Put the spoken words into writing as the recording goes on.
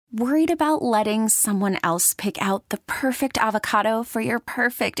Worried about letting someone else pick out the perfect avocado for your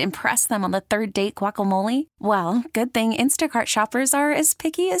perfect impress them on the third date guacamole? Well, good thing Instacart shoppers are as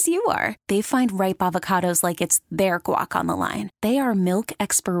picky as you are. They find ripe avocados like it's their guac on the line. They are milk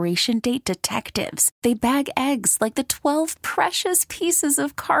expiration date detectives. They bag eggs like the 12 precious pieces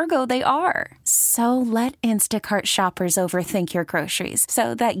of cargo they are. So let Instacart shoppers overthink your groceries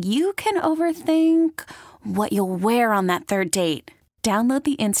so that you can overthink what you'll wear on that third date. Download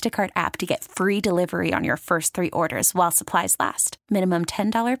the Instacart app to get free delivery on your first 3 orders while supplies last. Minimum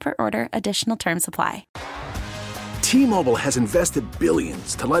 $10 per order. Additional terms apply. T-Mobile has invested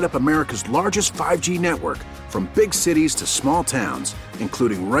billions to light up America's largest 5G network, from big cities to small towns,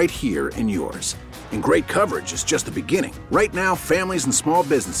 including right here in yours. And great coverage is just the beginning. Right now, families and small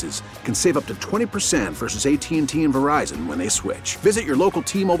businesses can save up to 20% versus AT&T and Verizon when they switch. Visit your local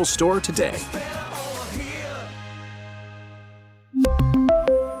T-Mobile store today.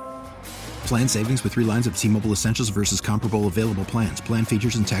 Plan savings with 3 lines of T-Mobile Essentials versus comparable available plans. Plan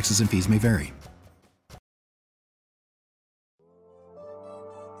features and taxes and fees may vary.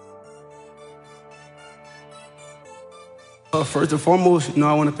 First and foremost,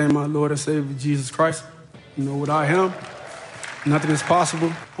 I want to thank my Lord and Savior, Jesus Christ. Without him, nothing is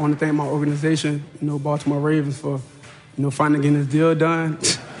possible. I want to thank my organization, Baltimore Ravens, for, finally getting this deal done.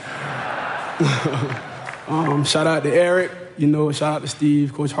 Shout out to Eric. Shout out to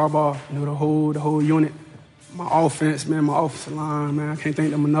Steve, Coach Harbaugh, the whole unit. My offense, man, my offensive line, man, I can't thank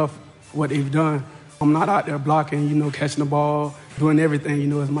them enough for what they've done. I'm not out there blocking, catching the ball, doing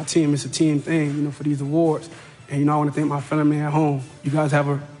everything, it's my team. It's a team thing, for these awards. And, I want to thank my family at home. You guys have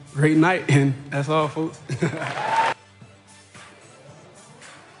a great night, and that's all, folks.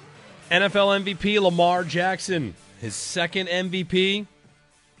 NFL MVP Lamar Jackson, his second MVP,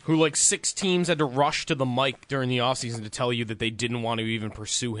 who 6 teams had to rush to the mic during the offseason to tell you that they didn't want to even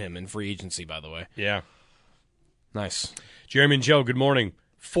pursue him in free agency, by the way. Yeah. Nice. Jeremy and Joe, good morning.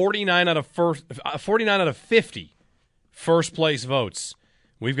 49 out of 50 first-place votes.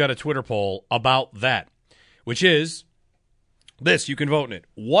 We've got a Twitter poll about that, which is this. You can vote in it.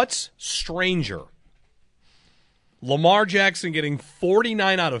 What's stranger? Lamar Jackson getting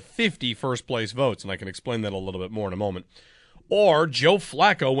 49 out of 50 first-place votes, and I can explain that a little bit more in a moment. Or Joe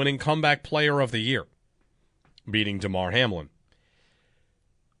Flacco winning Comeback Player of the Year, beating Damar Hamlin.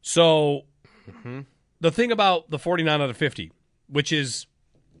 So, the thing about the 49 out of 50, which is,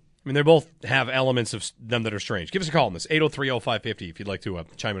 they both have elements of them that are strange. Give us a call on this, 803-0550, if you'd like to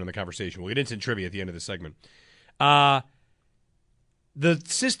chime in on the conversation. We'll get into trivia at the end of this segment. The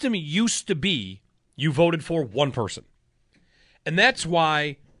system used to be you voted for one person. And that's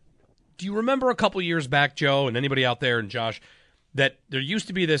why, do you remember a couple years back, Joe, and anybody out there, and Josh, that there used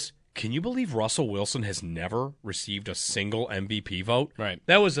to be this, can you believe Russell Wilson has never received a single MVP vote? Right.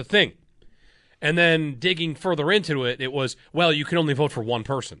 That was the thing. And then digging further into it, it was, well, you can only vote for one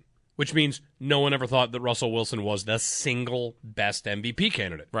person, which means no one ever thought that Russell Wilson was the single best MVP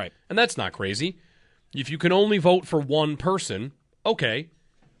candidate. Right. And that's not crazy. If you can only vote for one person, okay,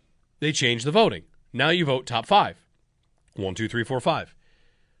 they change the voting. Now you vote top 5. 1, 2, 3, 4, 5.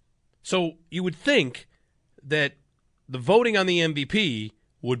 So you would think that the voting on the MVP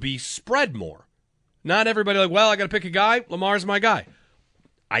would be spread more. Not everybody I got to pick a guy. Lamar's my guy.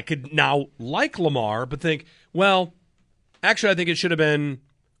 I could now like Lamar, but think, well, actually I think it should have been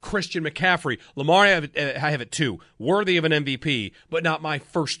Christian McCaffrey. Lamar, I have it too. Worthy of an MVP, but not my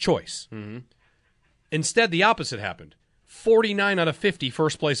first choice. Mm-hmm. Instead, the opposite happened. 49 out of 50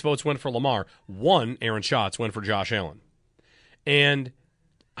 first-place votes went for Lamar. 1, Aaron Schatz, went for Josh Allen. And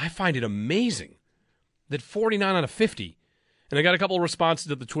I find it amazing that 49 out of 50, and I got a couple of responses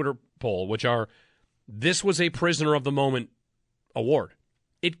to the Twitter poll, which are, this was a prisoner of the moment award.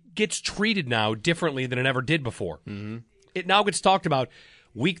 It gets treated now differently than it ever did before. Mm-hmm. It now gets talked about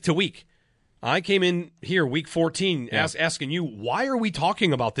week to week. I came in here week 14 asking you, why are we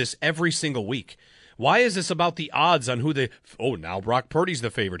talking about this every single week? Why is this about the odds on who now Brock Purdy's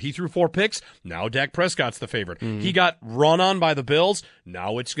the favorite. He threw 4 picks. Now Dak Prescott's the favorite. Mm-hmm. He got run on by the Bills.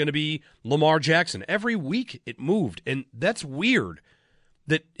 Now it's going to be Lamar Jackson. Every week it moved, and that's weird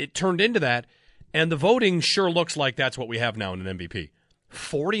that it turned into that, and the voting sure looks like that's what we have now in an MVP.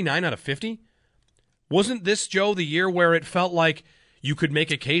 49 out of 50? Wasn't this, Joe, the year where it felt like you could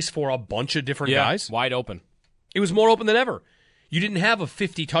make a case for a bunch of different guys? Wide open. It was more open than ever. You didn't have a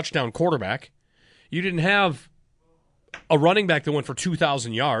 50-touchdown quarterback. You didn't have a running back that went for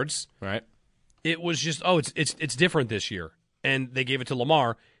 2,000 yards. Right. It was just, it's different this year. And they gave it to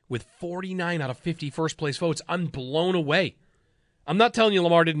Lamar with 49 out of 50 first-place votes. I'm blown away. I'm not telling you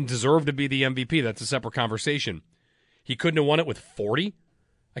Lamar didn't deserve to be the MVP. That's a separate conversation. He couldn't have won it with 40.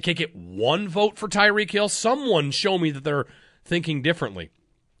 I can't get one vote for Tyreek Hill. Someone show me that they're thinking differently.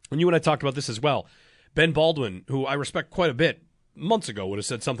 And you and I talked about this as well. Ben Baldwin, who I respect quite a bit, months ago would have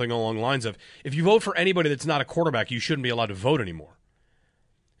said something along the lines of, if you vote for anybody that's not a quarterback, you shouldn't be allowed to vote anymore.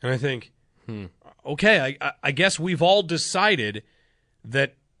 And I think, okay, I guess we've all decided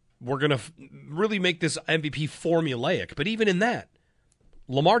that we're going to really make this MVP formulaic. But even in that,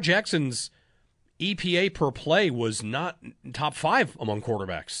 Lamar Jackson's EPA per play was not top 5 among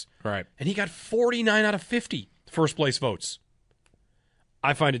quarterbacks. Right. And he got 49 out of 50 first-place votes.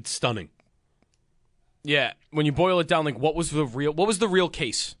 I find it stunning. Yeah, when you boil it down, like what was the real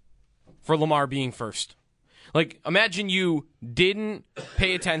case for Lamar being first? Like, imagine you didn't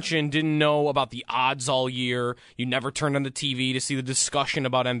pay attention, didn't know about the odds all year. You never turned on the TV to see the discussion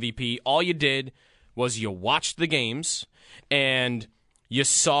about MVP. All you did was you watched the games and you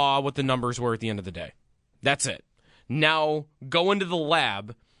saw what the numbers were at the end of the day. That's it. Now go into the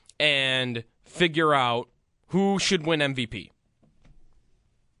lab and figure out who should win MVP.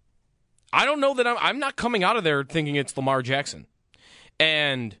 I don't know that I'm not coming out of there thinking it's Lamar Jackson.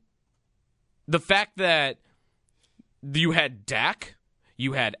 And the fact that you had Dak,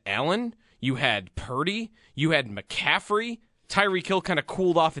 you had Allen, you had Purdy, you had McCaffrey. Tyreek Hill kind of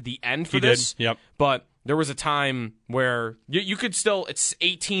cooled off at the end for this. Did. Yep. But there was a time where you could still, it's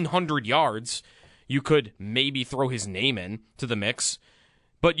 1,800 yards. You could maybe throw his name in to the mix.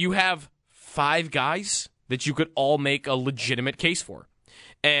 But you have 5 guys that you could all make a legitimate case for.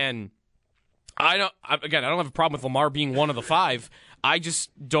 And I don't have a problem with Lamar being one of the 5. I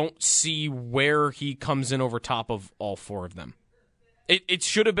just don't see where he comes in over top of all 4 of them. It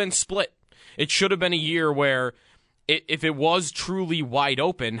should have been split. It should have been a year where if it was truly wide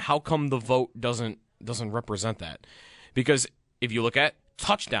open, how come the vote doesn't represent that? Because if you look at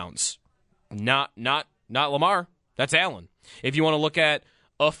touchdowns, not Lamar, that's Allen. If you want to look at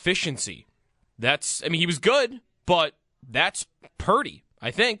efficiency, he was good, but that's Purdy,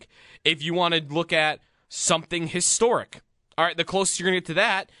 I think. If you want to look at something historic, all right, the closest you're going to get to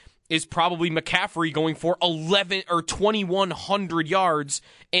that is probably McCaffrey going for 2,100 yards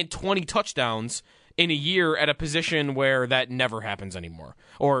and 20 touchdowns in a year at a position where that never happens anymore,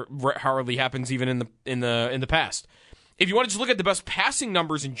 or hardly happens even in the past. If you want to just look at the best passing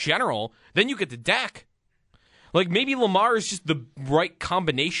numbers in general, then you get to Dak. Like, maybe Lamar is just the right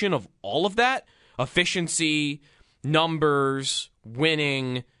combination of all of that. Efficiency, numbers,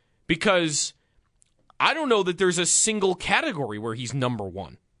 winning, because I don't know that there's a single category where he's number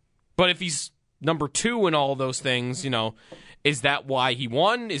 1. But if he's number 2 in all of those things, is that why he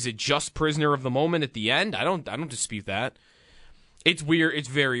won? Is it just prisoner of the moment at the end? I don't dispute that. It's weird. It's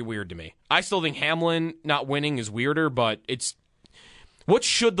very weird to me. I still think Hamlin not winning is weirder, but what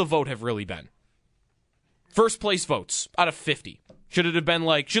should the vote have really been? First place votes out of 50. Should it have been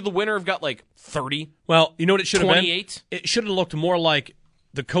should the winner have got 30? Well, you know what it should have been? 28? It should have looked more like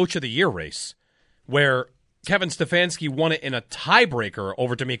the Coach of the Year race, where Kevin Stefanski won it in a tiebreaker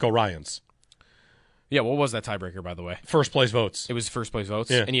over D'Amico Ryans. Yeah, what was that tiebreaker, by the way? First place votes. It was first place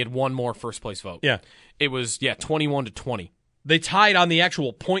votes, yeah. And he had one more first place vote. Yeah. It was 21-20. They tied on the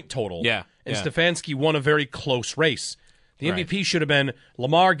actual point total. Yeah. And Stefanski won a very close race. The MVP Right. should have been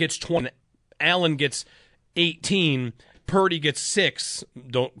Lamar gets 20, Allen gets 18, Purdy gets 6.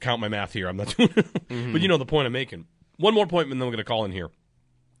 Don't count my math here. I'm not doing it. Mm-hmm. But you know the point I'm making. One more point, and then we're going to call in here.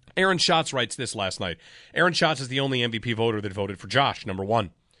 Aaron Schatz writes this last night. Aaron Schatz is the only MVP voter that voted for Josh, number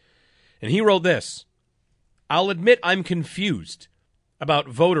 1. And he wrote this: I'll admit I'm confused about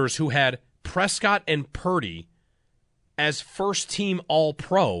voters who had Prescott and Purdy as first-team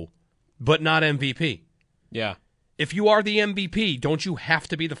All-Pro, but not MVP. Yeah. If you are the MVP, don't you have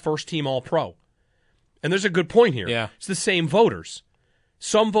to be the first-team All-Pro? And there's a good point here. Yeah. It's the same voters.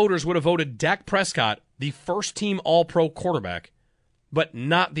 Some voters would have voted Dak Prescott the first-team All-Pro quarterback, but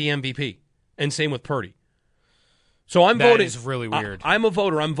not the MVP. And same with Purdy. So I'm voting. That is really weird. I'm a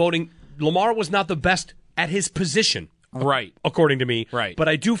voter. I'm voting. Lamar was not the best at his position. Right. According to me. Right. But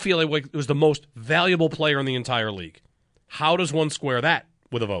I do feel like it was the most valuable player in the entire league. How does one square that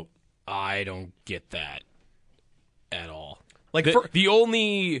with a vote? I don't get that at all. The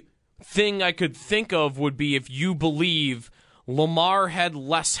only thing I could think of would be if you believe Lamar had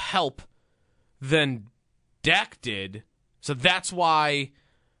less help than Dak did. So that's why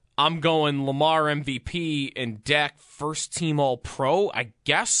I'm going Lamar MVP and Dak first team All-Pro, I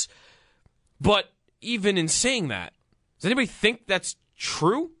guess. But even in saying that, does anybody think that's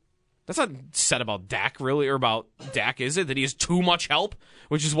true? That's not said about Dak, really, or about Dak, is it? That he has too much help,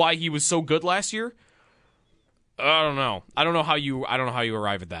 which is why he was so good last year? I don't know. I don't know how you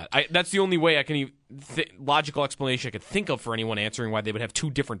arrive at that. That's the only way I can logical explanation I could think of for anyone answering why they would have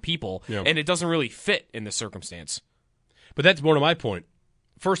two different people, and it doesn't really fit in this circumstance. But that's more to my point.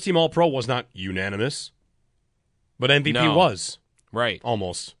 First team All-Pro was not unanimous, but MVP was. Right.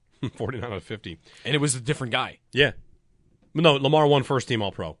 Almost. 49 out of 50. And it was a different guy. Yeah. No, Lamar won first team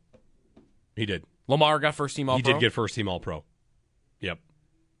All-Pro. He did. Lamar got first team All-Pro? He did get first team All-Pro. Yep.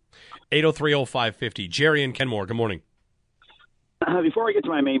 803-0550. Jerry and Kenmore, good morning. Before I get to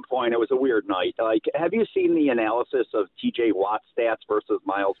my main point, it was a weird night. Have you seen the analysis of T.J. Watt stats versus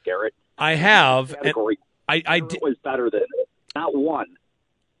Myles Garrett? I have. Category It was better than it. Not one.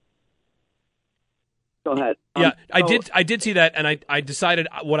 Go ahead. Yeah, I did see that, and I decided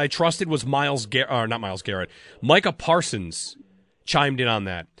what I trusted was Micah Parsons chimed in on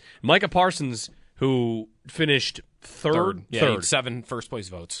that. Micah Parsons, who finished third. Yeah, he had 7 first-place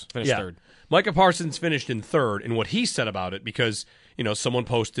votes. Finished third. Micah Parsons finished in third, and what he said about it, because someone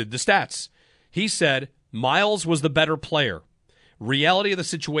posted the stats, he said Myles was the better player. Reality of the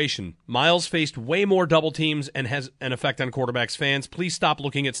situation, Myles faced way more double teams and has an effect on quarterbacks. Fans, please stop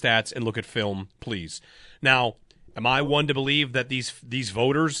looking at stats and look at film, please. Now, am I one to believe that these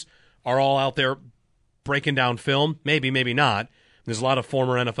voters are all out there breaking down film? Maybe, maybe not. There's a lot of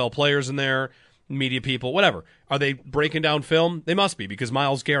former NFL players in there, media people, whatever. Are they breaking down film? They must be, because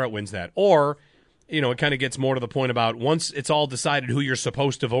Myles Garrett wins that. Or, it kind of gets more to the point about once it's all decided who you're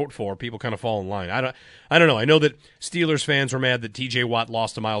supposed to vote for, people kind of fall in line. I don't know. I know that Steelers fans were mad that T.J. Watt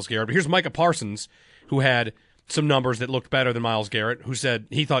lost to Myles Garrett, but here's Micah Parsons, who had some numbers that looked better than Myles Garrett, who said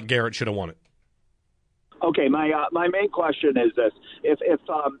he thought Garrett should have won it. Okay, my main question is this: if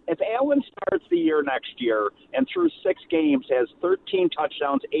Allen starts the year next year and through 6 games has 13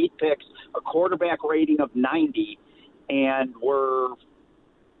 touchdowns, 8 picks, a quarterback rating of 90, and we're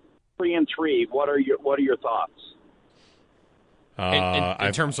 3-3, what are your thoughts?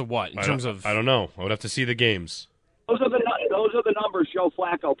 In terms of what? I don't know. I would have to see the games. Those are the numbers Joe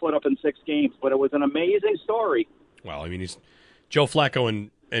Flacco put up in 6 games, but it was an amazing story. Well, I mean, Joe Flacco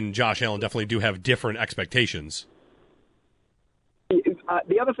and Josh Allen definitely do have different expectations.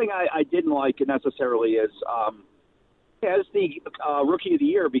 The other thing I didn't like necessarily is has the Rookie of the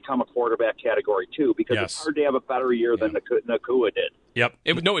Year become a quarterback category too? Because it's hard to have a better year than Nakua did. Yep.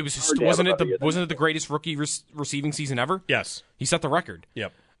 Wasn't it the greatest rookie receiving season ever? Yes. He set the record.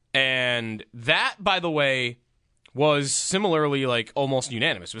 Yep. And that, by the way, was similarly almost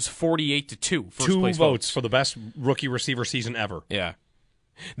unanimous. It was 48-2. First place votes for the best rookie receiver season ever. Yeah.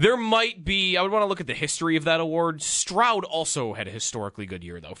 There might be, I would want to look at the history of that award. Stroud also had a historically good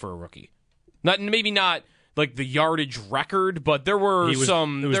year, though, for a rookie. Maybe not the yardage record, but there were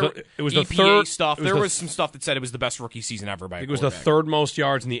some EPA stuff. There was some stuff that said it was the best rookie season ever by a quarterback. It was the 3rd most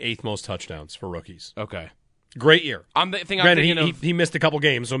yards and the 8th most touchdowns for rookies. Okay. Great year. Granted, he missed a couple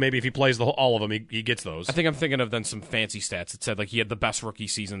games, so maybe if he plays all of them, he gets those. I think I'm thinking of then some fancy stats that said he had the best rookie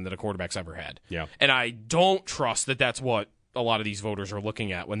season that a quarterback's ever had. Yeah. And I don't trust that that's what a lot of these voters are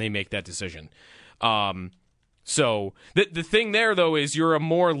looking at when they make that decision. So the thing there, though, is you're a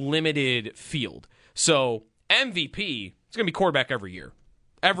more limited field. So MVP, it's going to be quarterback every year.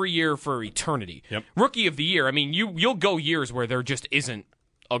 Every year for eternity. Yep. Rookie of the year, I mean, you'll go years where there just isn't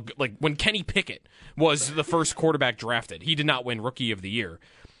when Kenny Pickett was the first quarterback drafted. He did not win Rookie of the Year.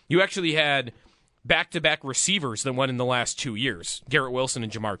 You actually had back-to-back receivers that won in the last 2 years, Garrett Wilson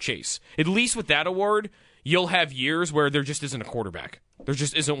and Jamar Chase. At least with that award, you'll have years where there just isn't a quarterback. There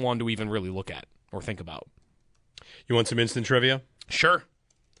just isn't one to even really look at or think about. You want some instant trivia? Sure.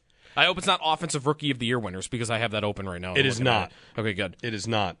 I hope it's not Offensive Rookie of the Year winners because I have that open right now. It is not. Okay, good. It is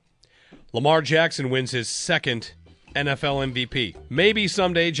not. Lamar Jackson wins his 2nd NFL MVP. Maybe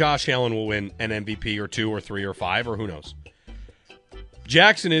someday Josh Allen will win an MVP or 2 or 3 or 5 or who knows.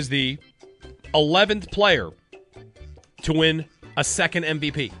 Jackson is the 11th player to win a 2nd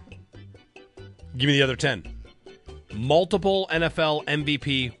MVP. Give me the other 10. Multiple NFL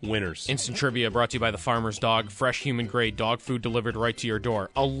MVP winners. Instant trivia brought to you by the Farmer's Dog. Fresh human-grade dog food delivered right to your door.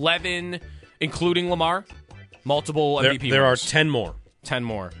 11, including Lamar, multiple MVP There are winners. 10 more. 10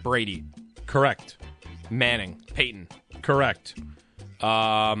 more. Brady. Correct. Manning. Peyton. Correct.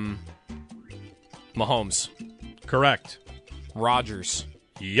 Mahomes. Correct. Rodgers.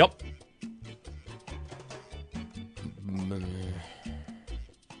 Yep.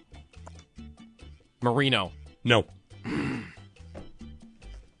 Marino. No.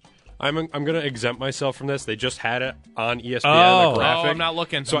 I'm going to exempt myself from this. They just had it on ESPN, the graphic. Oh, I'm not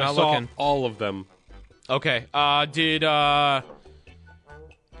looking. So I'm not I saw looking. all of them. Okay. Did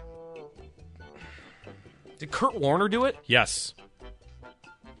Kurt Warner do it? Yes.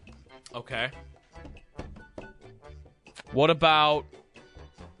 Okay. What about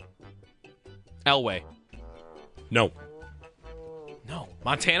Elway? No. No.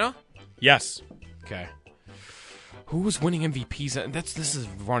 Montana? Yes. Okay. Who was winning MVPs? This is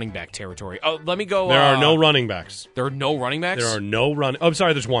running back territory. Oh, let me go. There are no running backs. There are no running backs? There are no Oh, I'm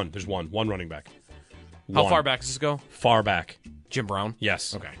sorry, there's one. There's one. One running back. How far back does this go? Far back. Jim Brown?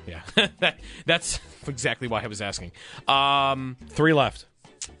 Yes. Okay, yeah. That's exactly why I was asking. 3 left.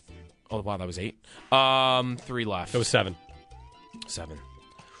 Oh, wow, that was 8. 3 left. It was 7. 7.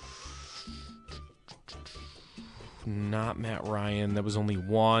 Not Matt Ryan. There was only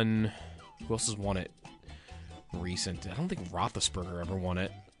one. Who else has won it recent? I don't think Roethlisberger ever won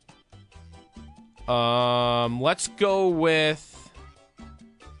it. Let's go with...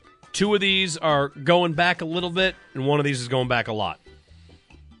 2 of these are going back a little bit, and 1 of these is going back a lot.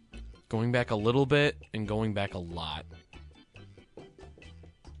 Going back a little bit and going back a lot.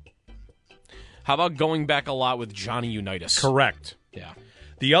 How about going back a lot with Johnny Unitas? Correct. Yeah.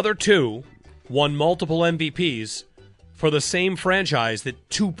 The other 2 won multiple MVPs for the same franchise that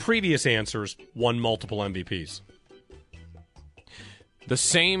 2 previous answers won multiple MVPs. The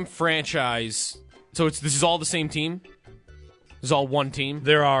same franchise. So this is all the same team? This is all one team?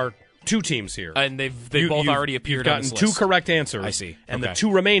 There are 2 teams here. And they've both already appeared on this You've gotten list. 2 correct answers. I see. And Okay. the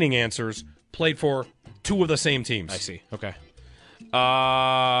 2 remaining answers played for 2 of the same teams. I see. Okay.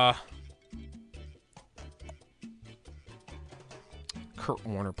 Kurt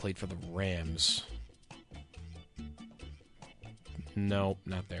Warner played for the Rams. No,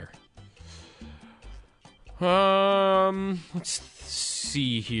 not there. Let's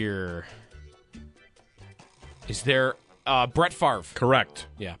see here. Is there Brett Favre? Correct.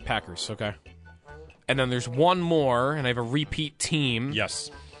 Yeah, Packers. Okay. And then there's one more, and I have a repeat team.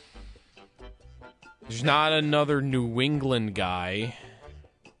 Yes. There's not another New England guy.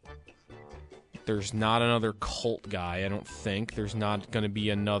 There's not another Colt guy, I don't think. There's not going to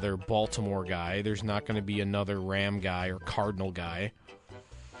be another Baltimore guy. There's not going to be another Ram guy or Cardinal guy.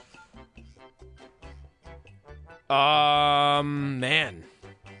 Man.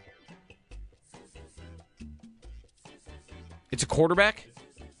 It's a quarterback?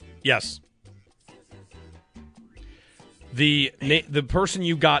 Yes. The person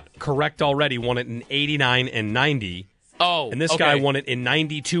you got correct already won it in 89 and 90. Oh, and this okay. guy won it in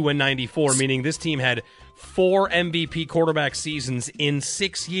 92 and 94, meaning this team had 4 MVP quarterback seasons in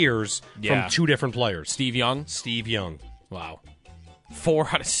 6 years from 2 different players. Steve Young? Steve Young. Wow. 4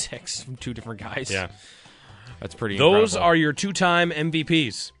 out of 6 from 2 different guys. Yeah. That's pretty Those incredible. are your 2-time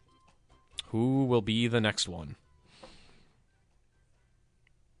MVPs. Who will be the next one?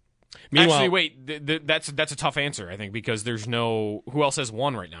 Meanwhile, Actually, wait. That's a tough answer, I think, because there's no... Who else has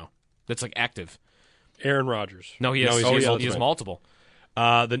one right now that's, like, active? Aaron Rodgers. No, he has multiple.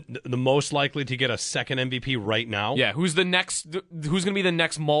 The most likely to get a second MVP right now. Yeah, who's the next? Who's going to be the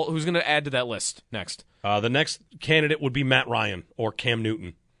next? Who's going to add to that list next? The next candidate would be Matt Ryan or Cam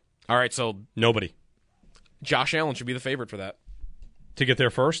Newton. All right, so Nobody. Josh Allen should be the favorite for that. To get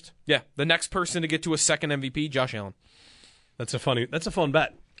there first? Yeah, the next person to get to a second MVP, Josh Allen. That's a fun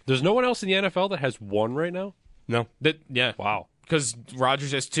bet. There's no one else in the NFL that has 1 right now? No. Yeah. Wow. Because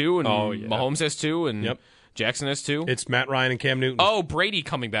Rodgers has 2, and Mahomes has 2, and Jackson has 2. It's Matt Ryan and Cam Newton. Oh, Brady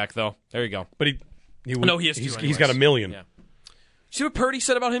coming back, though. There you go. But he has 2 he's got 1 million. Yeah. See what Purdy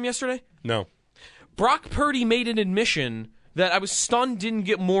said about him yesterday? No. Brock Purdy made an admission that I was stunned didn't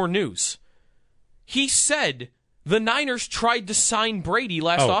get more news. He said the Niners tried to sign Brady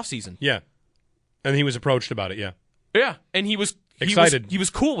last offseason. Yeah. And he was approached about it, yeah. Yeah, and he was excited. He was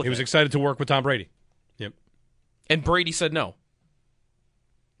cool with it. He was excited to work with Tom Brady. Yep. And Brady said no.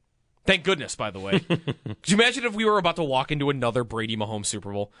 Thank goodness, by the way. Could you imagine if we were about to walk into another Brady Mahomes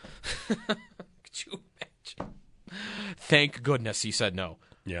Super Bowl? Could you imagine? Thank goodness he said no.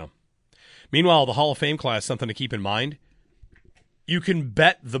 Yeah. Meanwhile, the Hall of Fame class, something to keep in mind. You can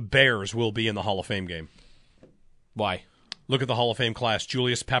bet the Bears will be in the Hall of Fame game. Why? Look at the Hall of Fame class.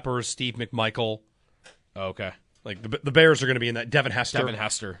 Julius Peppers, Steve McMichael. Oh, okay. Like the Bears are going to be in that. Devin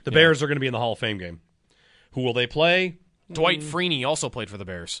Hester. The Bears are going to be in the Hall of Fame game. Who will they play? Dwight Freeney also played for the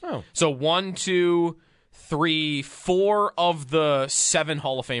Bears. Oh. So 1, 2, 3, 4 of the 7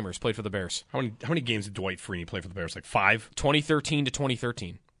 Hall of Famers played for the Bears. How many games did Dwight Freeney play for the Bears? Like 5? 2013 to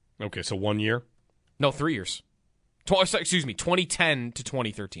 2013. Okay, so 1 year? No, 3 years. 2010 to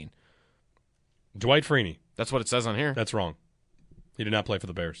 2013. Dwight Freeney. That's what it says on here. That's wrong. He did not play for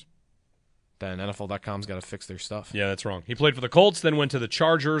the Bears. Then NFL.com's got to fix their stuff. Yeah, that's wrong. He played for the Colts, then went to the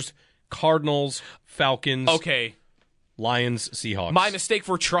Chargers, Cardinals, Falcons, Okay. Lions, Seahawks. My mistake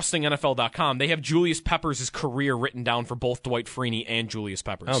for trusting NFL.com. They have Julius Peppers' career written down for both Dwight Freeney and Julius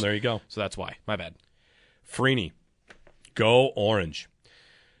Peppers. Oh, there you go. So that's why. My bad. Freeney. Go Orange.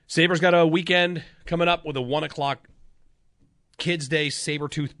 Sabres got a weekend coming up with a 1 o'clock Kids Day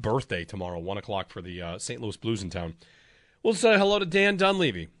Sabretooth birthday tomorrow, 1 o'clock for the St. Louis Blues in town. We'll say hello to Dan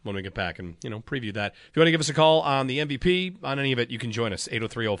Dunleavy when we get back and, preview that. If you want to give us a call on the MVP, on any of it, you can join us,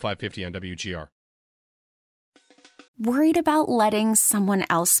 803-0550 on WGR. Worried about letting someone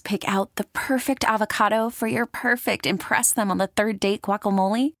else pick out the perfect avocado for your perfect impress them on the third date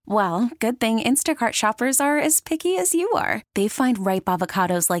guacamole? Well, good thing Instacart shoppers are as picky as you are. They find ripe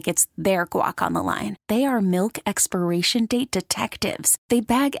avocados like it's their guac on the line. They are milk expiration date detectives. They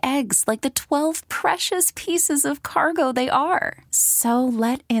bag eggs like the 12 precious pieces of cargo they are. So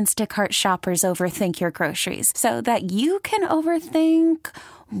let Instacart shoppers overthink your groceries so that you can overthink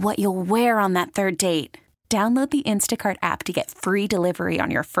what you'll wear on that third date. Download the Instacart app to get free delivery on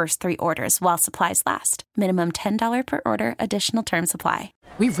your first 3 orders while supplies last. Minimum $10 per order. Additional terms apply.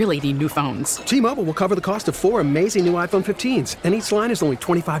 We really need new phones. T-Mobile will cover the cost of 4 amazing new iPhone 15s, and each line is only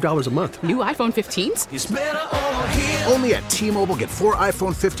 $25 a month. New iPhone 15s? It's better over here. Only at T-Mobile, get 4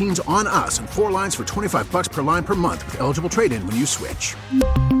 iPhone 15s on us and 4 lines for $25 per line per month with eligible trade-in when you switch.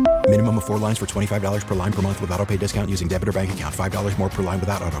 Minimum of 4 lines for $25 per line per month with autopay discount using debit or bank account. $5 more per line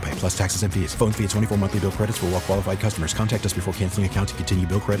without autopay, plus taxes and fees. Phone fee at 24 monthly bill credits for well-qualified customers. Contact us before canceling account to continue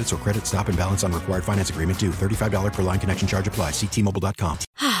bill credits or credit stop and balance on required finance agreement due. $35 per line connection charge applies. See T-Mobile.com.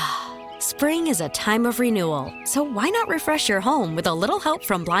 Spring is a time of renewal, so why not refresh your home with a little help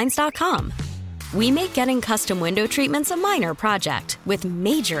from Blinds.com? We make getting custom window treatments a minor project with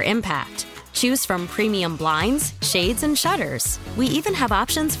major impact. Choose from premium blinds, shades, and shutters. We even have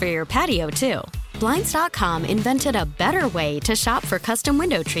options for your patio, too. Blinds.com invented a better way to shop for custom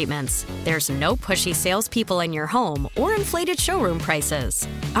window treatments. There's no pushy salespeople in your home or inflated showroom prices.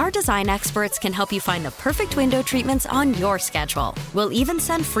 Our design experts can help you find the perfect window treatments on your schedule. We'll even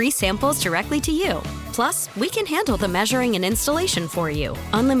send free samples directly to you. Plus, we can handle the measuring and installation for you.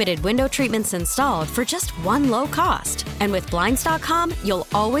 Unlimited window treatments installed for just one low cost. And with Blinds.com, you'll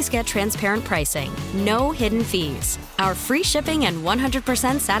always get transparent pricing. No hidden fees. Our free shipping and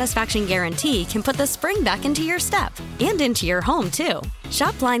 100% satisfaction guarantee can put the spring back into your step and into your home, too.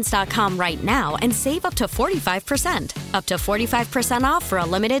 Shop Blinds.com right now and save up to 45%. Up to 45% off for a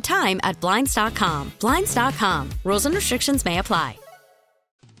limited time at Blinds.com. Blinds.com. Rules and restrictions may apply.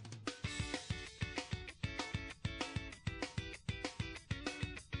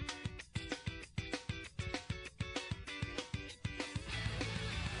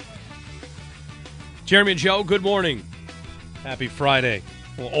 Jeremy and Joe, good morning. Happy Friday.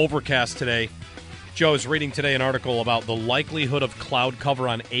 A little overcast today. Joe is reading today an article about the likelihood of cloud cover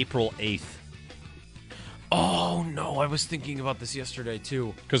on April 8th. Oh, no, I was thinking about this yesterday,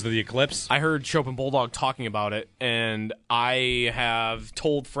 too. Because of the eclipse? I heard Chopin Bulldog talking about it, and I have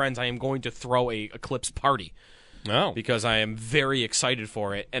told friends I am going to throw a eclipse party. Oh. Because I am very excited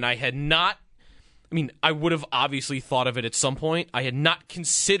for it, and I had not... I mean, I would have obviously thought of it at some point. I had not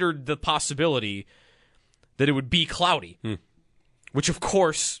considered the possibility that it would be cloudy. Which, of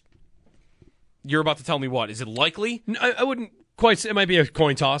course, you're about to tell me what? Is it likely? I wouldn't quite say. It might be a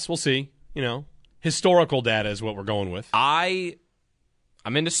coin toss. We'll see. Historical data is what we're going with. I'm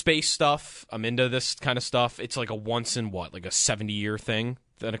into space stuff. I'm into this kind of stuff. It's like a once in like a 70-year thing,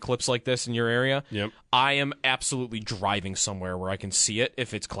 an eclipse like this in your area. Yep. I am absolutely driving somewhere where I can see it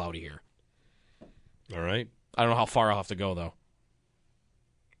if it's cloudy here. All right. I don't know how far I'll have to go, though.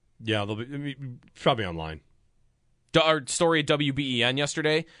 Yeah, they'll be probably online. Our story at WBEN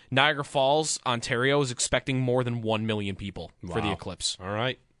yesterday, Niagara Falls, Ontario, is expecting more than 1 million people for the eclipse. All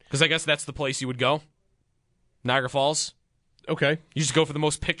right. Because I guess that's the place you would go. Niagara Falls. Okay. You just go for the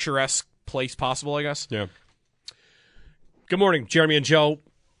most picturesque place possible, I guess. Yeah. Good morning, Jeremy and Joe.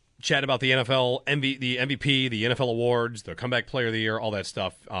 Chat about the NFL, the MVP, the NFL awards, the comeback player of the year, all that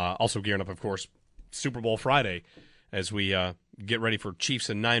stuff. Also gearing up, of course, Super Bowl Friday as we get ready for Chiefs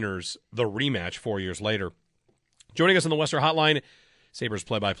and Niners, the rematch 4 years later. Joining us on the Western Hotline, Sabres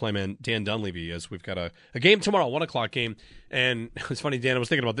play-by-play man Dan Dunleavy, as we've got a game tomorrow, 1 o'clock game. And it's funny, Dan, I was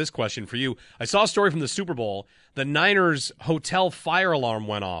thinking about this question for you. I saw a story from the Super Bowl. The Niners hotel fire alarm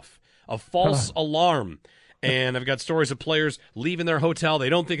went off, a false alarm. And I've got stories of players leaving their hotel. They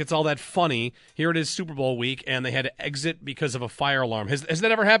don't think it's all that funny. Here it is Super Bowl week, and they had to exit because of a fire alarm. Has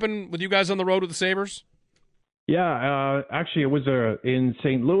that ever happened with you guys on the road with the Sabres? Yeah, actually, it was in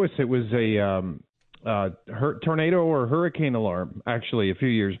St. Louis. It was a tornado or hurricane alarm, actually, a few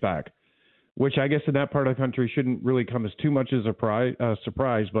years back, which I guess in that part of the country shouldn't really come as too much as a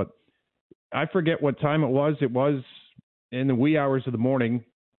surprise. But I forget what time it was. It was in the wee hours of the morning.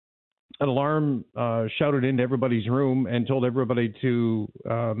 An alarm shouted into everybody's room and told everybody to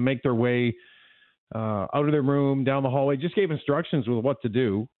make their way out of their room, down the hallway, just gave instructions with what to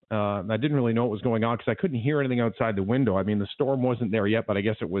do. I didn't really know what was going on because I couldn't hear anything outside the window. I mean, the storm wasn't there yet, but I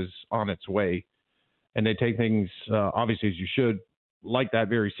guess it was on its way. And they take things, obviously, as you should, like that,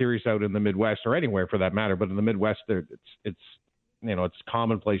 very serious out in the Midwest or anywhere for that matter. But in the Midwest, it's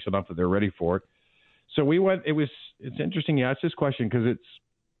commonplace enough that they're ready for it. So we went. It's interesting you asked this question because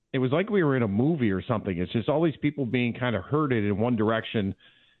it was like we were in a movie or something. It's just all these people being kind of herded in one direction,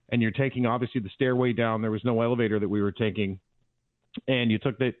 and you're taking obviously the stairway down. There was no elevator that we were taking, and you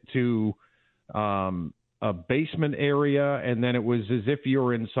took it to a basement area, and then it was as if you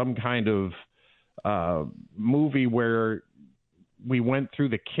were in some kind of movie where we went through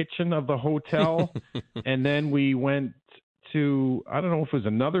the kitchen of the hotel, and then we went to, I don't know if it was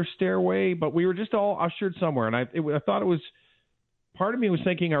another stairway, but we were just all ushered somewhere. And I thought it was, part of me was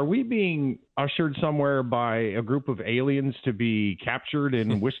thinking, are we being ushered somewhere by a group of aliens to be captured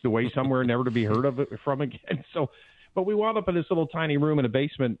and whisked away somewhere, never to be heard of from again? So, but we wound up in this little tiny room in a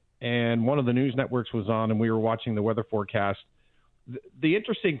basement, and one of the news networks was on, and we were watching the weather forecast. The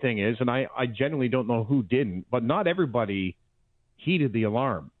interesting thing is, and I genuinely don't know who didn't, but not everybody heeded the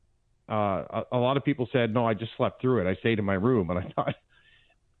alarm. A lot of people said, no, I just slept through it. I stayed in my room. And I thought,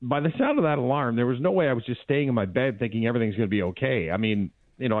 by the sound of that alarm, there was no way I was just staying in my bed thinking everything's going to be okay. I mean,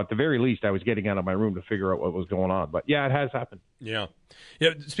 at the very least, I was getting out of my room to figure out what was going on. But, yeah, it has happened. Yeah.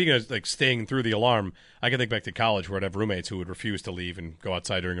 Speaking of, staying through the alarm, I can think back to college where I'd have roommates who would refuse to leave and go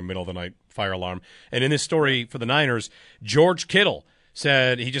outside during a middle-of-the-night fire alarm. And in this story for the Niners, George Kittle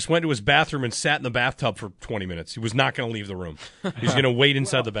said he just went to his bathroom and sat in the bathtub for 20 minutes. He was not going to leave the room. He was going to wait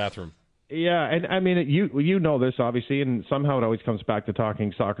inside the bathroom. Yeah, and I mean, you know this, obviously, and somehow it always comes back to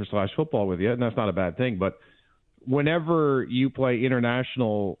talking soccer/football with you, and that's not a bad thing. But whenever you play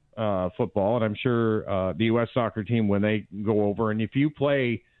international football, and I'm sure the U.S. soccer team, when they go over, and if you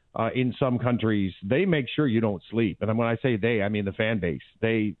play in some countries, they make sure you don't sleep. And when I say they, I mean the fan base.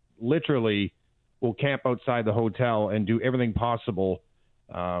 They literally will camp outside the hotel and do everything possible,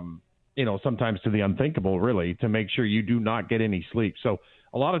 sometimes to the unthinkable, really, to make sure you do not get any sleep. So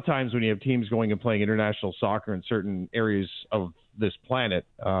a lot of times when you have teams going and playing international soccer in certain areas of this planet,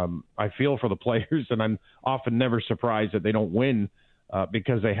 I feel for the players, and I'm often never surprised that they don't win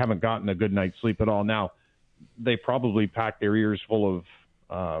because they haven't gotten a good night's sleep at all. Now, they probably pack their ears full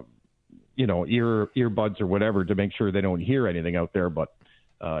of, earbuds or whatever to make sure they don't hear anything out there, but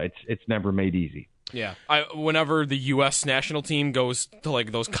it's never made easy. Yeah, whenever the U.S. national team goes to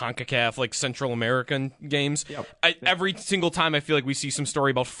those CONCACAF, Central American games, yep. Every single time I feel like we see some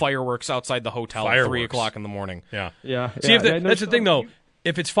story about fireworks outside the hotel at 3 o'clock in the morning. Yeah. See, that's the thing, though.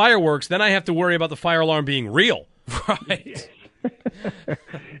 If it's fireworks, then I have to worry about the fire alarm being real. Right.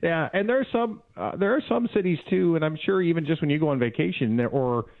 Yeah, and there are some cities too, and I'm sure even just when you go on vacation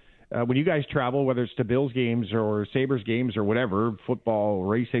or when you guys travel, whether it's to Bills games or Sabres games or whatever, football,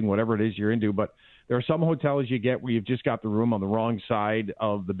 racing, whatever it is you're into, but there are some hotels you get where you've just got the room on the wrong side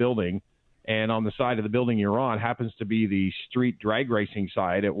of the building, and on the side of the building you're on happens to be the street drag racing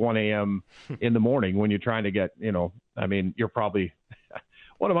side at 1 a.m. in the morning when you're trying to get, you're probably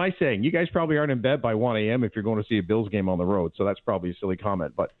 – what am I saying? You guys probably aren't in bed by 1 a.m. if you're going to see a Bills game on the road, so that's probably a silly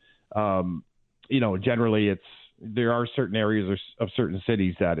comment. But, generally there are certain areas of certain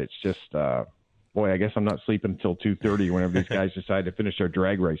cities that it's just I guess I'm not sleeping until 2:30 whenever these guys decide to finish their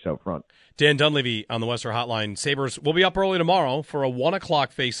drag race out front. Dan Dunleavy on the Western Hotline. Sabres will be up early tomorrow for a 1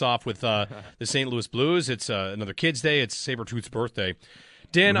 o'clock face-off with the St. Louis Blues. It's another Kids' Day. It's Sabretooth's birthday.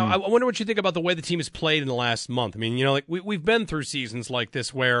 Dan, I wonder what you think about the way the team has played in the last month. I mean, we've been through seasons like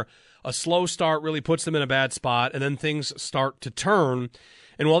this where a slow start really puts them in a bad spot, and then things start to turn.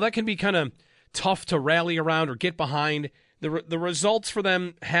 And while that can be kind of tough to rally around or get behind, the results for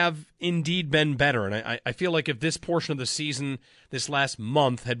them have indeed been better. And I feel like if this portion of the season, this last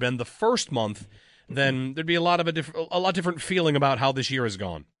month, had been the first month, then there'd be a lot different feeling about how this year has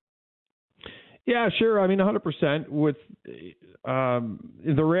gone. Yeah, sure. I mean, 100%. With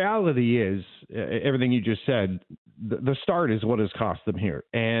the reality is everything you just said. The start is what has cost them here,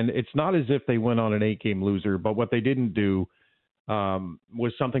 and it's not as if they went on an 8-game loser. But what they didn't do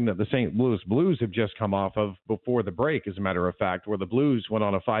was something that the St. Louis Blues have just come off of before the break, as a matter of fact, where the Blues went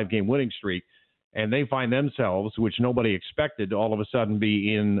on a 5-game winning streak, and they find themselves, which nobody expected, to all of a sudden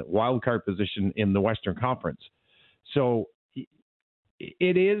be in wild card position in the Western Conference. So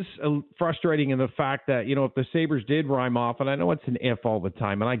it is frustrating in the fact that, if the Sabres did rhyme off, and I know it's an if all the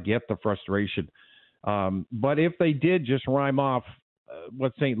time, and I get the frustration, but if they did just rhyme off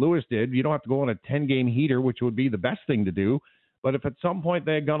what St. Louis did, you don't have to go on a 10-game heater, which would be the best thing to do. But if at some point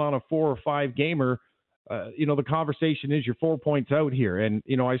they had gone on a 4 or 5 gamer, the conversation is you're 4 points out here. And,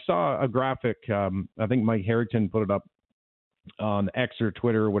 I saw a graphic, I think Mike Harrington put it up on X or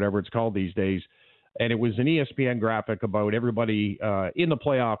Twitter or whatever it's called these days. And it was an ESPN graphic about everybody in the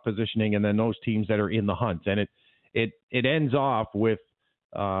playoff positioning and then those teams that are in the hunt. And it ends off with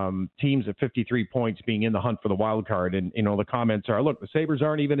teams at 53 points being in the hunt for the wild card. And, the comments are, look, the Sabres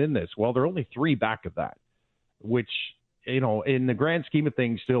aren't even in this. Well, they're only 3 back of that, which, in the grand scheme of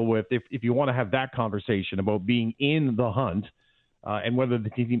things, still with, if you want to have that conversation about being in the hunt and whether the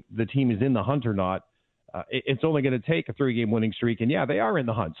team is in the hunt or not, it's only going to take a 3-game winning streak. And, yeah, they are in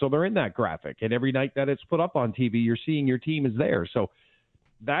the hunt. So they're in that graphic. And every night that it's put up on TV, you're seeing your team is there. So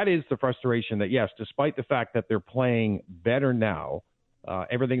that is the frustration that, yes, despite the fact that they're playing better now,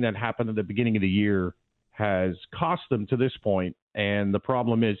 everything that happened at the beginning of the year has cost them to this point. And the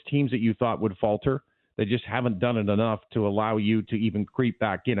problem is teams that you thought would falter, they just haven't done it enough to allow you to even creep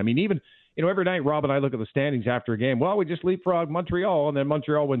back in. I mean, even, every night Rob and I look at the standings after a game. Well, we just leapfrog Montreal, and then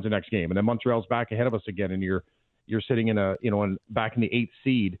Montreal wins the next game, and then Montreal's back ahead of us again, and you're sitting in back in the 8th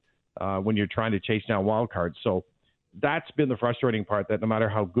seed when you're trying to chase down wild cards. So that's been the frustrating part, that no matter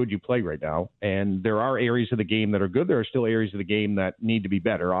how good you play right now, and there are areas of the game that are good, there are still areas of the game that need to be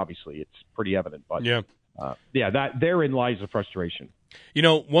better. Obviously, it's pretty evident, but that therein lies the frustration.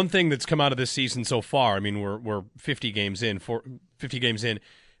 One thing that's come out of this season so far, I mean, we're 50 games in,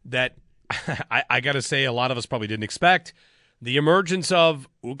 that I got to say a lot of us probably didn't expect the emergence of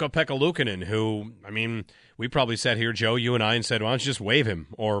Ukko-Pekka Luukkonen, who, I mean, we probably sat here, Joe, you and I, and said, why don't you just waive him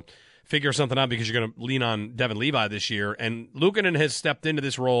or figure something out because you're going to lean on Dunleavy this year. And Luukkonen has stepped into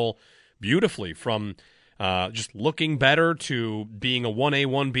this role beautifully, from just looking better to being a 1A,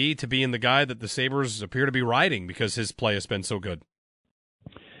 1B to being the guy that the Sabres appear to be riding because his play has been so good.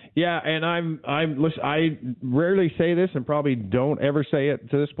 Yeah, and listen, I rarely say this and probably don't ever say it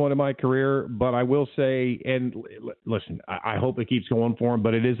to this point in my career, but I will say, and listen, I hope it keeps going for him,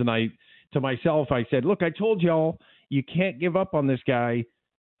 but it isn't. To myself, I said, look, I told y'all you can't give up on this guy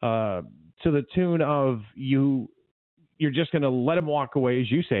to the tune of you're just going to let him walk away,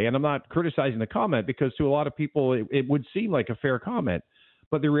 as you say. And I'm not criticizing the comment, because to a lot of people it would seem like a fair comment.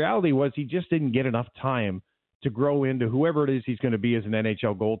 But the reality was he just didn't get enough time to grow into whoever it is he's going to be as an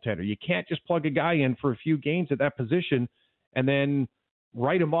NHL goaltender. You can't just plug a guy in for a few games at that position and then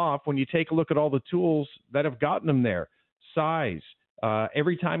write him off when you take a look at all the tools that have gotten him there. Size.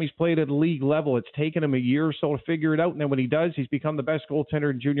 Every time he's played at a league level, it's taken him a year or so to figure it out. And then when he does, he's become the best goaltender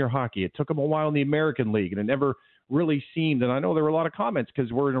in junior hockey. It took him a while in the American League, and it never really seemed. And I know there were a lot of comments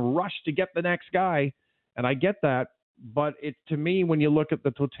because we're in a rush to get the next guy, and I get that. But to me, when you look at the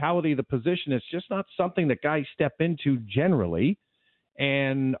totality of the position, it's just not something that guys step into generally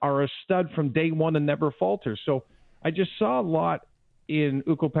and are a stud from day one and never falter. So I just saw a lot in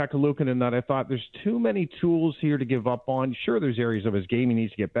Ukko-Pekka Luukkonen that I thought there's too many tools here to give up on. Sure, there's areas of his game he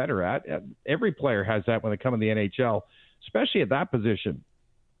needs to get better at. Every player has that when they come in the NHL, especially at that position.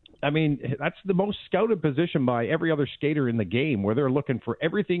 I mean, that's the most scouted position by every other skater in the game, where they're looking for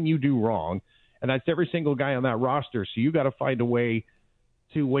everything you do wrong. And that's every single guy on that roster. So you got to find a way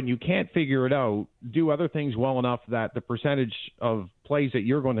to, when you can't figure it out, do other things well enough that the percentage of plays that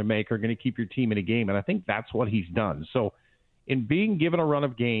you're going to make are going to keep your team in a game. And I think that's what he's done. So in being given a run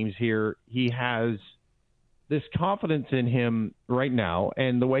of games here, he has this confidence in him right now.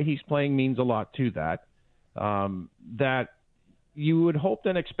 And the way he's playing means a lot to that, that you would hope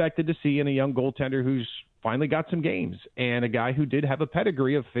and expected to see in a young goaltender who's finally got some games and a guy who did have a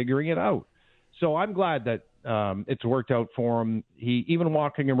pedigree of figuring it out. So I'm glad that it's worked out for him. He even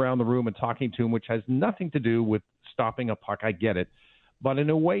walking around the room and talking to him, which has nothing to do with stopping a puck. I get it. But in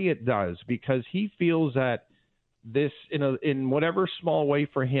a way it does, because he feels that this, in whatever small way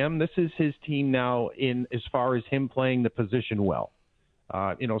for him, this is his team now in as far as him playing the position well.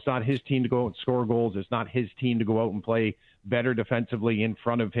 It's not his team to go out and score goals. It's not his team to go out and play better defensively in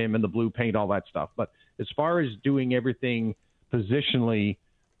front of him in the blue paint, all that stuff. But as far as doing everything positionally,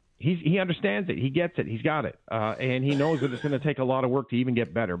 he understands it. He gets it. He's got it. And he knows that it's going to take a lot of work to even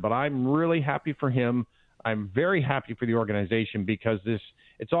get better. But I'm really happy for him. I'm very happy for the organization, because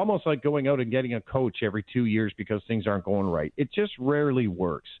it's almost like going out and getting a coach every 2 years because things aren't going right. It just rarely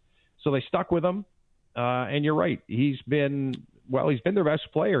works. So they stuck with him. And you're right. He's been their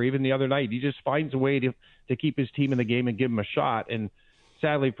best player. Even the other night, he just finds a way to keep his team in the game and give him a shot. And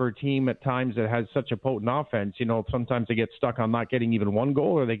sadly, for a team at times that has such a potent offense, sometimes they get stuck on not getting even one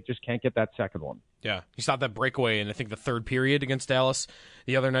goal, or they just can't get that second one. Yeah, he stopped that breakaway in, I think, the third period against Dallas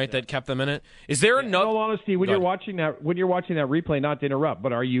the other night that kept them in it. Is there another? In all honesty, when you're watching that replay, not to interrupt,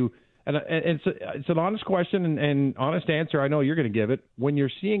 but are you And it's an honest question and honest answer. I know you're going to give it. When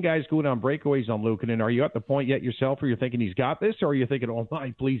you're seeing guys going on breakaways on Luukkonen, are you at the point yet yourself where you're thinking he's got this, or are you thinking, oh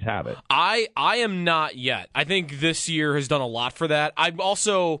my, please have it? I am not yet. I think this year has done a lot for that. I'm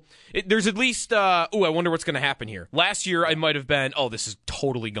also there's at least I wonder what's going to happen here. Last year I might have been, this is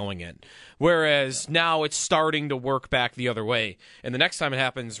totally going in. Whereas now it's starting to work back the other way. And the next time it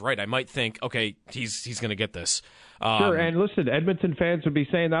happens, right, I might think, okay, he's going to get this. Sure, and listen, Edmonton fans would be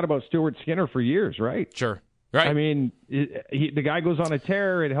saying that about Stuart Skinner for years, right? Sure. Right. I mean, the guy goes on a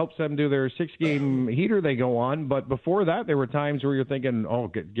tear. It helps them do their 6-game heater they go on. But before that, there were times where you're thinking,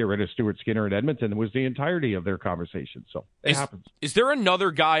 get rid of Stuart Skinner at Edmonton. It was the entirety of their conversation. So it happens. Is there another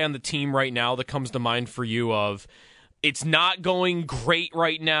guy on the team right now that comes to mind for you of it's not going great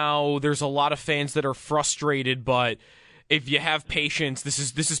right now? There's a lot of fans that are frustrated, but if you have patience, this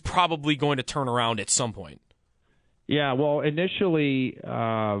is probably going to turn around at some point. Yeah, well, initially,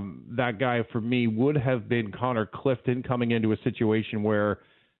 that guy for me would have been Connor Clifton coming into a situation where,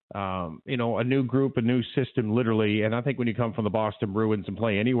 a new group, a new system, literally. And I think when you come from the Boston Bruins and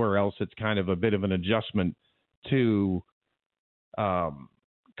play anywhere else, it's kind of a bit of an adjustment to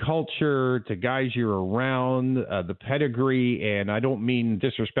culture, to guys you're around, the pedigree. And I don't mean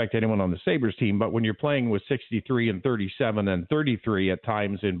disrespect to anyone on the Sabres team, but when you're playing with 63 and 37 and 33 at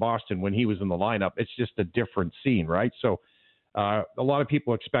times in Boston when he was in the lineup, it's just a different scene, right? So a lot of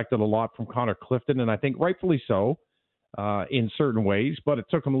people expected a lot from Connor Clifton, and I think rightfully so in certain ways, but it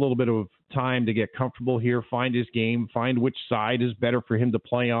took him a little bit of time to get comfortable here, find his game, find which side is better for him to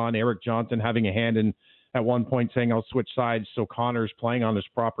play on. Eric Johnson having a hand in at one point saying I'll switch sides so Connor's playing on his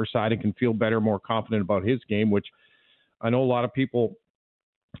proper side and can feel better, more confident about his game, which I know a lot of people,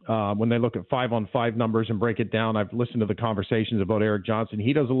 when they look at 5-on-5 numbers and break it down, I've listened to the conversations about Eric Johnson.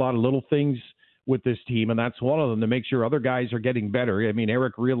 He does a lot of little things with this team, and that's one of them to make sure other guys are getting better. I mean,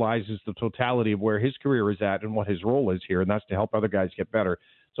 Eric realizes the totality of where his career is at and what his role is here, and that's to help other guys get better.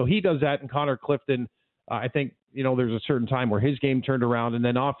 So he does that, and Connor Clifton, I think, there's a certain time where his game turned around, and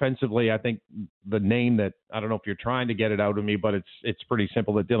then offensively, I think the name that, I don't know if you're trying to get it out of me, but it's pretty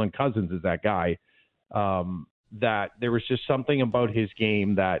simple that Dylan Cousins is that guy, that there was just something about his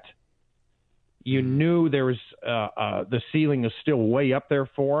game that you knew there was the ceiling is still way up there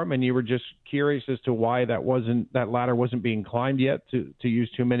for him, and you were just curious as to why that ladder wasn't being climbed yet, to use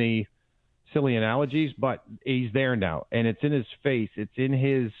too many silly analogies, but he's there now, and it's in his face, it's in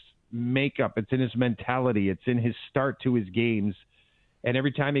his makeup, it's in his mentality, it's in his start to his games, and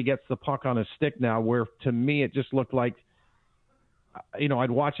every time he gets the puck on his stick now, where to me it just looked like, I'd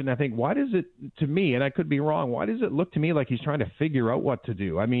watch it and I think, why does it, to me, and I could be wrong, why does it look to me like he's trying to figure out what to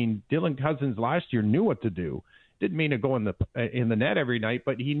do? I mean, Dylan Cousins last year knew what to do. Didn't mean to go in the net every night,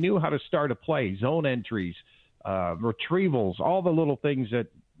 but he knew how to start a play, zone entries, retrievals, all the little things that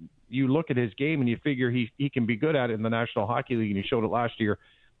you look at his game and you figure he can be good at it in the National Hockey League, and he showed it last year.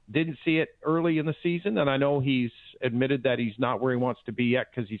 Didn't see it early in the season, and I know he's admitted that he's not where he wants to be yet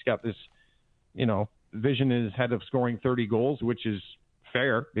because he's got this, vision in his head of scoring 30 goals, which is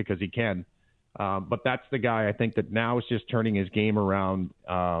fair because he can. But that's the guy I think that now is just turning his game around,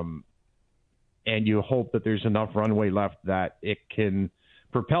 and you hope that there's enough runway left that it can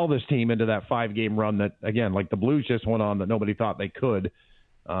propel this team into that 5-game run that, again, like the Blues just went on that nobody thought they could.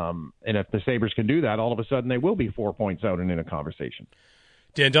 And if the Sabres can do that, all of a sudden they will be 4 points out and in a conversation.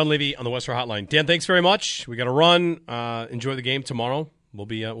 Dan Dunleavy on the Western Hotline. Dan, thanks very much. We got to run. Enjoy the game tomorrow. We'll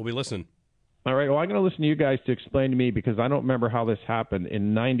be listening. All right. Well, I'm going to listen to you guys to explain to me because I don't remember how this happened.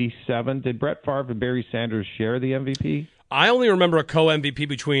 In '97, did Brett Favre and Barry Sanders share the MVP? I only remember a co-MVP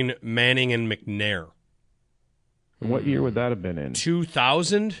between Manning and McNair. What year would that have been in?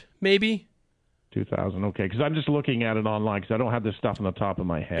 2000, maybe? 2000, okay. Because I'm just looking at it online because I don't have this stuff on the top of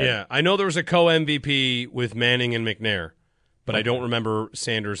my head. Yeah, I know there was a co-MVP with Manning and McNair, but I don't remember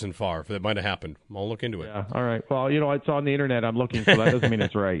Sanders and Favre. That might have happened. I'll look into it. Yeah, all right. Well, it's on the internet. I'm looking, so that doesn't mean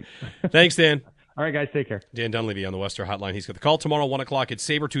it's right. Thanks, Dan. All right, guys, take care. Dan Dunleavy on the Western Hotline. He's got the call tomorrow, 1 o'clock. It's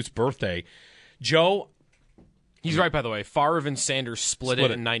Sabretooth's birthday. Joe? He's right, by the way. Favre and Sanders split it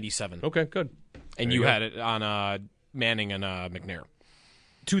in 97. Okay, good. And you had it on Manning and McNair.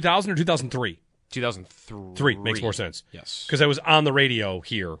 2000 or 2003? 2003. Makes more sense. Yes. Because I was on the radio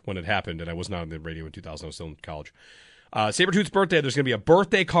here when it happened, and I was not on the radio in 2000. I was still in college. Sabretooth's birthday, there's going to be a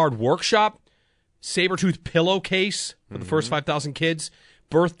birthday card workshop, Sabretooth pillowcase for the first 5,000 kids,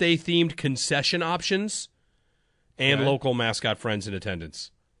 birthday-themed concession options, and local mascot friends in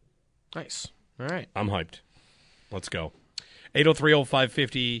attendance. Nice. All right. I'm hyped. Let's go.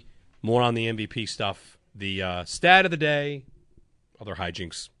 803-0550, more on the MVP stuff, the stat of the day, other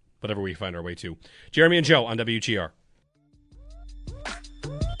hijinks, whatever we find our way to. Jeremy and Joe on WGR.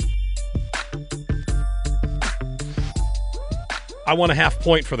 I want a half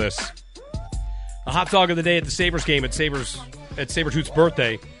point for this. The hot dog of the day at the Sabres game at Sabretooth's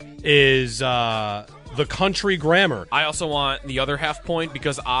birthday is the country grammar. I also want the other half point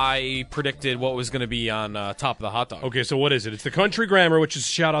because I predicted what was going to be on top of the hot dog. Okay, so what is it? It's the country grammar, which is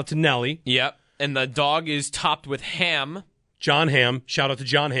shout out to Nelly. Yep. And the dog is topped with ham. John Ham. Shout out to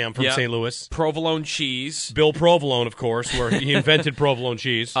John Ham from St. Louis. Provolone cheese. Bill Provolone, of course, where he invented provolone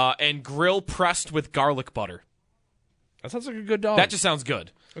cheese. And grill pressed with garlic butter. That sounds like a good dog. That just sounds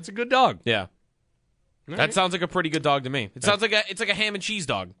good. That's a good dog. Yeah. All that right. sounds like a pretty good dog to me. It sounds like it's like a ham and cheese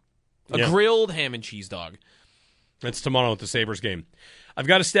dog. A grilled ham and cheese dog. That's tomorrow at the Sabres game. I've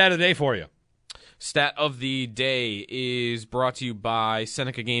got a stat of the day for you. Stat of the day is brought to you by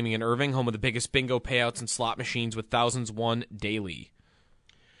Seneca Gaming in Irving, home of the biggest bingo payouts and slot machines with thousands won daily.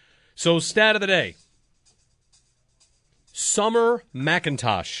 So, stat of the day. Summer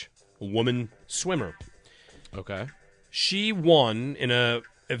McIntosh, a woman swimmer. Okay. She won in an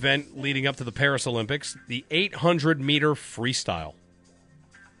event leading up to the Paris Olympics, the 800-meter freestyle.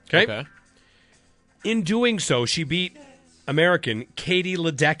 Okay. In doing so, she beat American Katie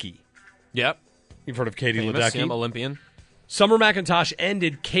Ledecky. Yep. You've heard of Katie Famous, Ledecky? Olympian. Summer McIntosh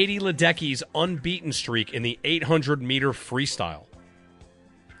ended Katie Ledecky's unbeaten streak in the 800-meter freestyle.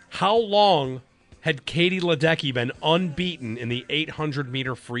 How long had Katie Ledecky been unbeaten in the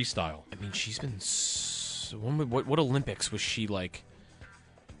 800-meter freestyle? I mean, she's been... What Olympics was she like?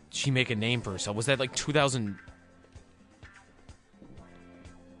 Did she make a name for herself? Was that like 2000...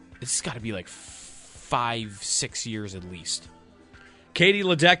 This has got to be like 5-6 years at least. Katie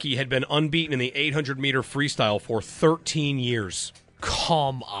Ledecky had been unbeaten in the 800-meter freestyle for 13 years.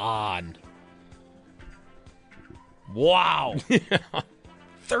 Come on. Wow.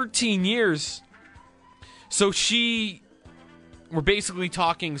 13 years. So we're basically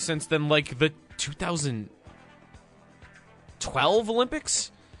talking since then, like the 2012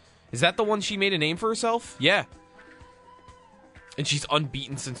 Olympics? Is that the one she made a name for herself? Yeah. And she's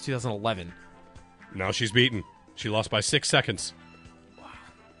unbeaten since 2011. Now she's beaten. She lost by 6 seconds. Wow.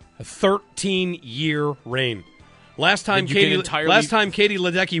 A 13-year reign. Last time Katie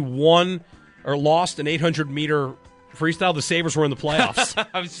Ledecky won or lost an 800-meter freestyle, the Sabres were in the playoffs.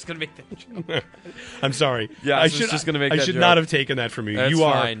 I was just going to make that joke. I'm sorry. Yeah, I was just going to make that joke. I should not have taken that from you. That's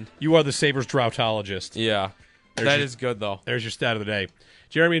fine. You are the Sabres droughtologist. Yeah. That is good, though. There's your stat of the day.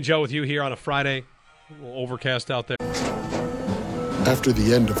 Jeremy and Joe with you here on a Friday. A little overcast out there. After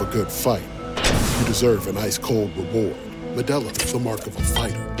the end of a good fight, you deserve an ice-cold reward. Modelo is the mark of a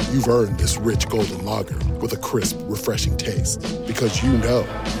fighter. You've earned this rich golden lager with a crisp, refreshing taste. Because you know,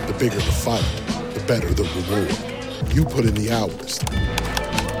 the bigger the fight, the better the reward. You put in the hours,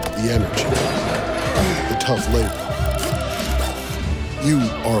 the energy, the tough labor. You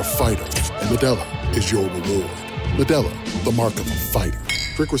are a fighter, and Modelo is your reward. Modelo, the mark of a fighter.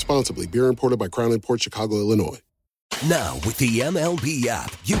 Drink responsibly. Beer imported by Crown Imports, Chicago, Illinois. Now, with the MLB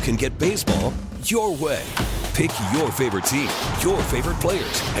app, you can get baseball your way. Pick your favorite team, your favorite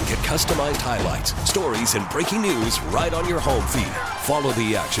players, and get customized highlights, stories, and breaking news right on your home feed. Follow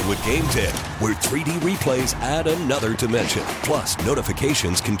the action with Game 10, where 3D replays add another dimension. Plus,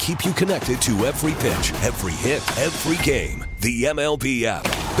 notifications can keep you connected to every pitch, every hit, every game. The MLB app.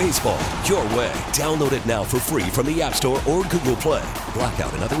 Baseball your way. Download it now for free from the App Store or Google Play.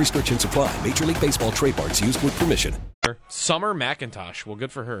 Blackout and other restrictions apply. Major League Baseball trademarks used with permission. Summer McIntosh. Well,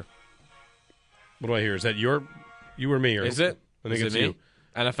 good for her. What do I hear? Is that you or me? Or is it? I think it's me. You.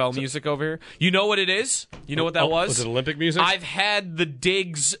 NFL music over here. You know what it is? You know what that was? Was it Olympic music? I've had the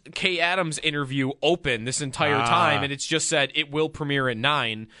Diggs Kay Adams interview open this entire time, and it's just said it will premiere at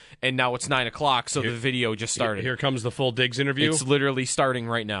 9, and now it's 9 o'clock, so the video just started. Here comes the full Diggs interview? It's literally starting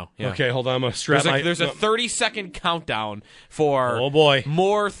right now. Yeah. Okay, hold on. I'm going to strap There's a 30-second countdown for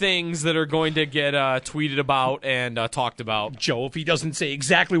more things that are going to get tweeted about and talked about. Joe, if he doesn't say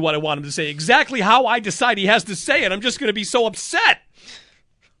exactly what I want him to say, exactly how I decide he has to say it, I'm just going to be so upset.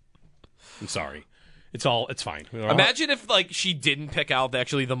 I'm sorry. It's fine. Imagine if she didn't pick out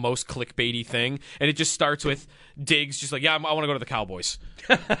actually the most clickbaity thing, and it just starts with Diggs just like, yeah, I want to go to the Cowboys.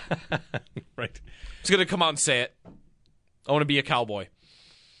 Right. He's going to come out and say it. I want to be a Cowboy.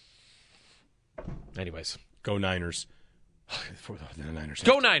 Anyways. Go Niners.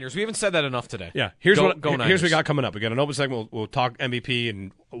 Go Niners. We haven't said that enough today. Yeah. Here's what Niners. we got coming up. We got an open segment. We'll talk MVP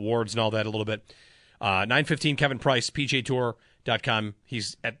and awards and all that a little bit. 9:15, Kevin Price, PGAtour.com.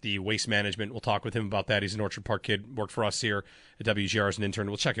 He's at the Waste Management. We'll talk with him about that. He's an Orchard Park kid, worked for us here at WGR as an intern.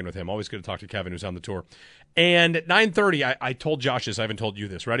 We'll check in with him. Always good to talk to Kevin, who's on the tour. And at 9:30, I told Josh this. I haven't told you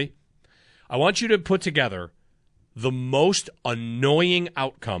this. Ready? I want you to put together the most annoying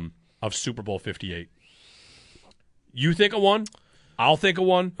outcome of Super Bowl 58. You think of one? I'll think of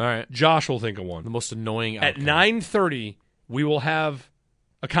one. All right. Josh will think of one. The most annoying At outcome. 9:30, we will have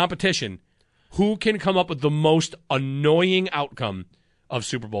a competition. Who can come up with the most annoying outcome of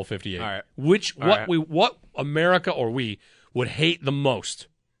Super Bowl 58? All right. What America or we would hate the most?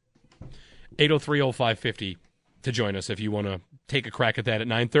 803-0550 to join us if you want to take a crack at that at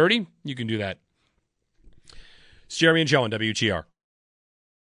 9:30. You can do that. It's Jeremy and Joe on WGR.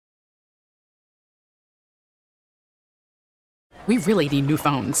 We really need new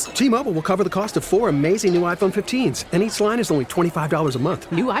phones. T-Mobile will cover the cost of 4 amazing new iPhone 15s, and each line is only $25 a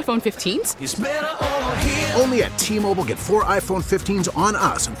month. New iPhone 15s? It's better over here. Only at T-Mobile, get 4 iPhone 15s on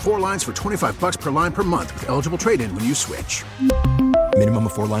us and 4 lines for $25 per line per month with eligible trade-in when you switch. Minimum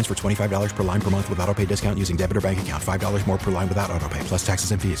of 4 lines for $25 per line per month with autopay discount using debit or bank account. $5 more per line without autopay, plus taxes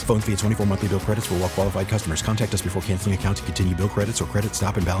and fees. Phone fee at 24 monthly bill credits for well-qualified customers. Contact us before canceling account to continue bill credits or credit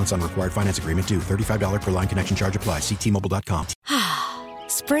stop and balance on required finance agreement due. $35 per line connection charge applies. See T-Mobile.com.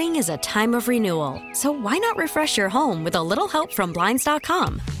 Spring is a time of renewal, so why not refresh your home with a little help from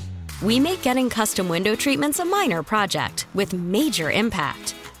Blinds.com? We make getting custom window treatments a minor project with major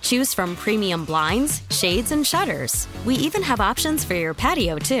impact. Choose from premium blinds, shades, and shutters. We even have options for your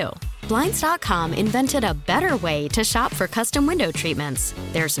patio, too. Blinds.com invented a better way to shop for custom window treatments.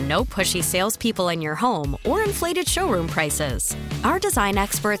 There's no pushy salespeople in your home or inflated showroom prices. Our design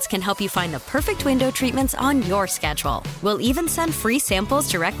experts can help you find the perfect window treatments on your schedule. We'll even send free samples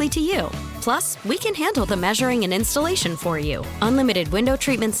directly to you. Plus, we can handle the measuring and installation for you. Unlimited window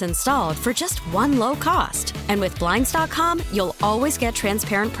treatments installed for just one low cost. And with Blinds.com, you'll always get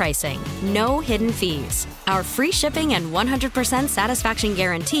transparent pricing. No hidden fees. Our free shipping and 100% satisfaction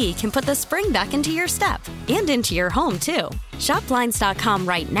guarantee can put the spring back into your step and into your home, too. Shop Blinds.com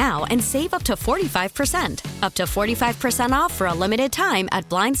right now and save up to 45%. Up to 45% off for a limited time at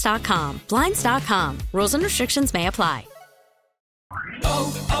Blinds.com. Blinds.com. Rules and restrictions may apply.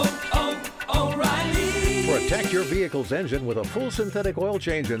 Protect your vehicle's engine with a full synthetic oil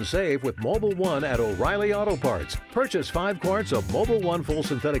change and save with Mobile One at O'Reilly Auto Parts. Purchase 5 quarts of Mobile One full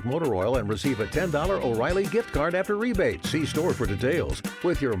synthetic motor oil and receive a $10 O'Reilly gift card after rebate. See store for details.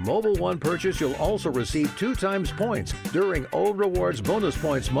 With your Mobile One purchase, you'll also receive 2 times points during O Rewards Bonus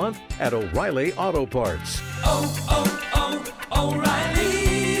Points Month at O'Reilly Auto Parts.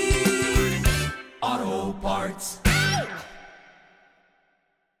 O'Reilly Auto Parts.